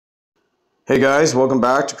Hey guys, welcome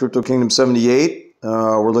back to Crypto Kingdom 78.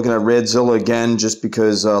 We're looking at Redzilla again just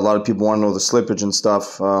because a lot of people want to know the slippage and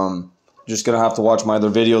stuff. Just going to have to watch my other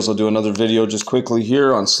videos. I'll do another video just quickly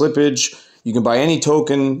here on slippage. You can buy any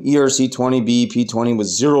token, ERC20, BEP20 with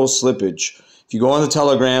zero slippage. If you go on the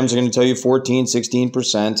telegrams, they're going to tell you 14,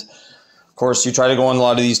 16%. Of course, you try to go on a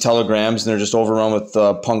lot of these telegrams and they're just overrun with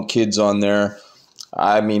punk kids on there.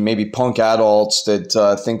 I mean, maybe punk adults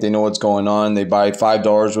that think they know what's going on. They buy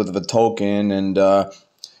 $5 worth of a token, and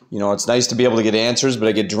you know, it's nice to be able to get answers, but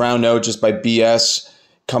I get drowned out just by BS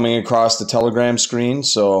coming across the Telegram screen.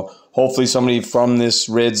 So hopefully somebody from this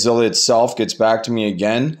Redzilla itself gets back to me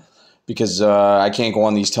again, because I can't go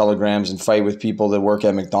on these telegrams and fight with people that work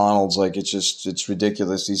at McDonald's. Like, it's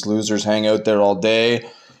ridiculous. These losers hang out there all day,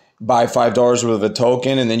 buy $5 worth of a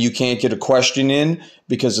token, and then you can't get a question in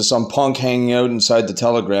because of some punk hanging out inside the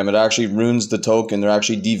telegram. It actually ruins the token. They're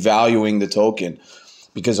actually devaluing the token,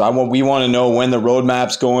 because we want to know when the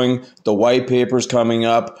roadmap's going, the white paper's coming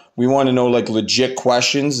up. We want to know like legit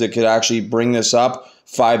questions that could actually bring this up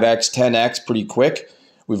 5x, 10x pretty quick.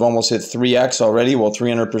 We've almost hit 3x already, well,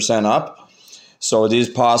 300% up. So it is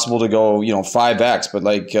possible to go, you know, 5x, but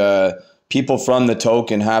like people from the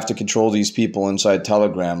token have to control these people inside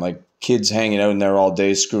Telegram. Like, kids hanging out in there all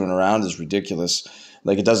day screwing around is ridiculous.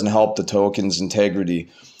 Like, it doesn't help the token's integrity.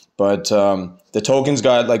 But the token's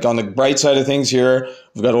got, like, on the bright side of things here,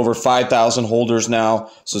 we've got over 5,000 holders now.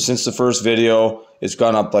 So since the first video, it's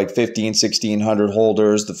gone up like 1,600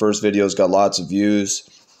 holders. The first video's got lots of views.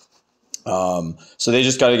 So they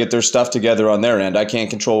just got to get their stuff together on their end. I can't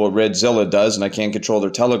control what Redzilla does, and I can't control their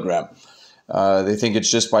Telegram. They think it's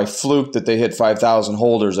just by fluke that they hit 5,000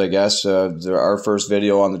 holders, I guess. Our first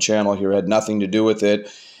video on the channel here had nothing to do with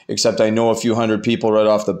it, except I know a few hundred people right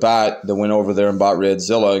off the bat that went over there and bought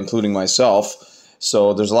Redzilla, including myself.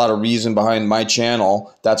 So there's a lot of reason behind my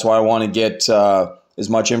channel. That's why I want to get as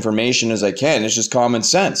much information as I can. It's just common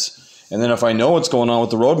sense. And then if I know what's going on with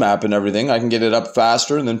the roadmap and everything, I can get it up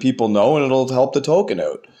faster, and then people know, and it'll help the token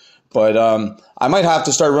out. But I might have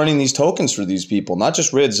to start running these tokens for these people, not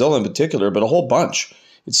just Redzilla in particular, but a whole bunch.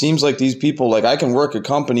 It seems like these people, like, I can work a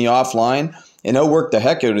company offline and outwork the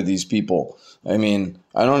heck out of these people. I mean,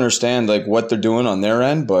 I don't understand like what they're doing on their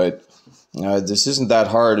end, but this isn't that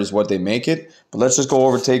hard is what they make it. But let's just go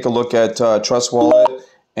over, take a look at Trust Wallet,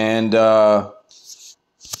 and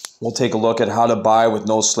we'll take a look at how to buy with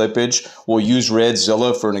no slippage. We'll use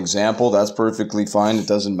Redzilla for an example. That's perfectly fine. It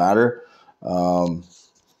doesn't matter.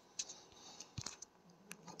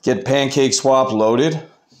 Get Pancakeswap loaded.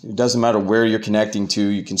 It doesn't matter where you're connecting to.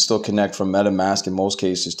 You can still connect from MetaMask in most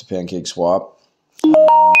cases to Pancakeswap.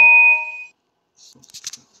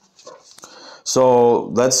 So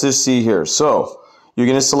let's just see here. So you're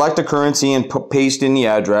going to select a currency and paste in the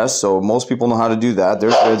address. So most people know how to do that.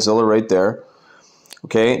 There's Redzilla right there.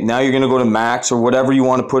 Okay, now you're going to go to max or whatever you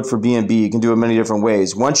want to put for BNB. You can do it many different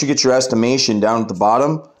ways. Once you get your estimation down at the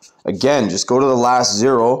bottom, again, just go to the last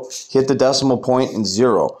zero, hit the decimal point and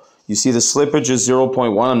 0. You see the slippage is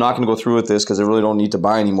 0.1. I'm not going to go through with this because I really don't need to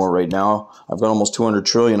buy anymore right now. I've got almost 200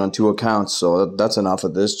 trillion on 2 accounts, so that's enough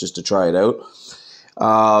of this just to try it out.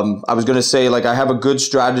 I was going to say, like, I have a good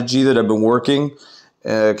strategy that I've been working,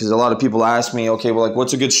 because a lot of people ask me, okay, well, like,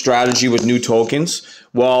 what's a good strategy with new tokens?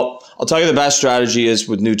 Well, I'll tell you the best strategy is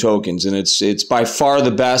with new tokens, and it's by far the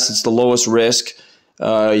best. It's the lowest risk.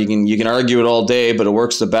 You can argue it all day, but it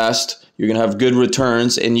works the best. You're going to have good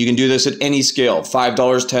returns, and you can do this at any scale, $5,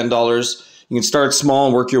 $10. You can start small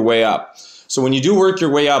and work your way up. So when you do work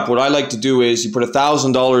your way up, what I like to do is you put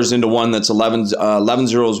 $1,000 into one that's 11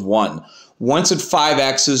 zeros 1. Once at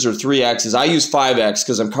 5x's or 3x's, I use 5x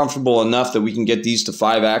because I'm comfortable enough that we can get these to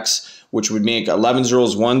 5x, which would make 11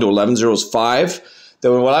 zeros 1 to 11 zeros 5.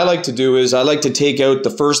 Then what I like to do is I like to take out the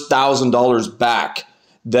first $1,000 back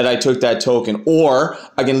that I took that token, or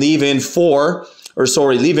I can leave in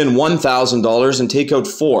 $1,000 and take out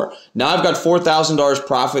 4. Now I've got $4,000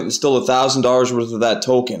 profit and still $1,000 worth of that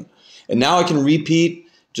token. And now I can repeat,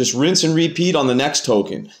 just rinse and repeat on the next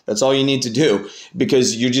token. That's all you need to do,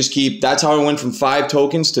 because you just keep, that's how I went from 5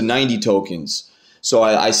 tokens to 90 tokens. So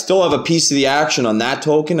I still have a piece of the action on that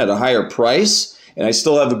token at a higher price, and I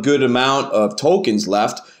still have a good amount of tokens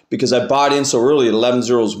left because I bought in so early at 11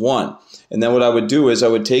 zeros 1. And then what I would do is I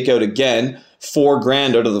would take out again 4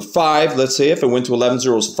 grand out of the 5. Let's say if it went to 11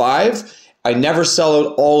 zeros 5, I never sell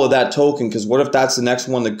out all of that token, because what if that's the next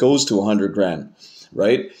one that goes to 100 grand,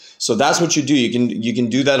 right? So that's what you do. You can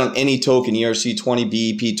do that on any token, ERC20,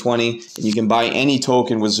 BEP20, and you can buy any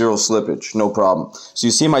token with zero slippage, no problem. So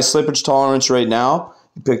you see my slippage tolerance right now.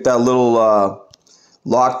 You pick that little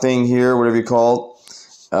lock thing here, whatever you call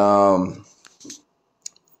it.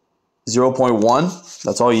 0.1.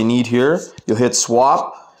 That's all you need here. You'll hit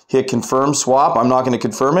swap, hit confirm swap. I'm not going to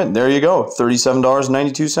confirm it. There you go,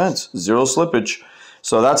 $37.92, zero slippage.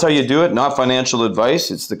 So that's how you do it. Not financial advice.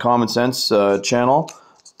 It's the common sense channel.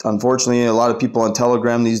 Unfortunately, a lot of people on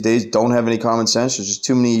Telegram these days don't have any common sense. There's just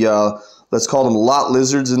too many, let's call them lot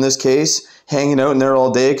lizards in this case, hanging out in there all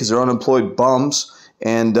day because they're unemployed bums.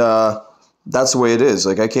 And that's the way it is.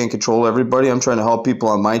 Like, I can't control everybody. I'm trying to help people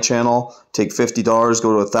on my channel take $50,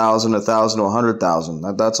 go to $1,000, $1,000 to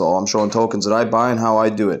 $100,000. That's all. I'm showing tokens that I buy and how I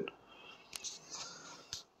do it.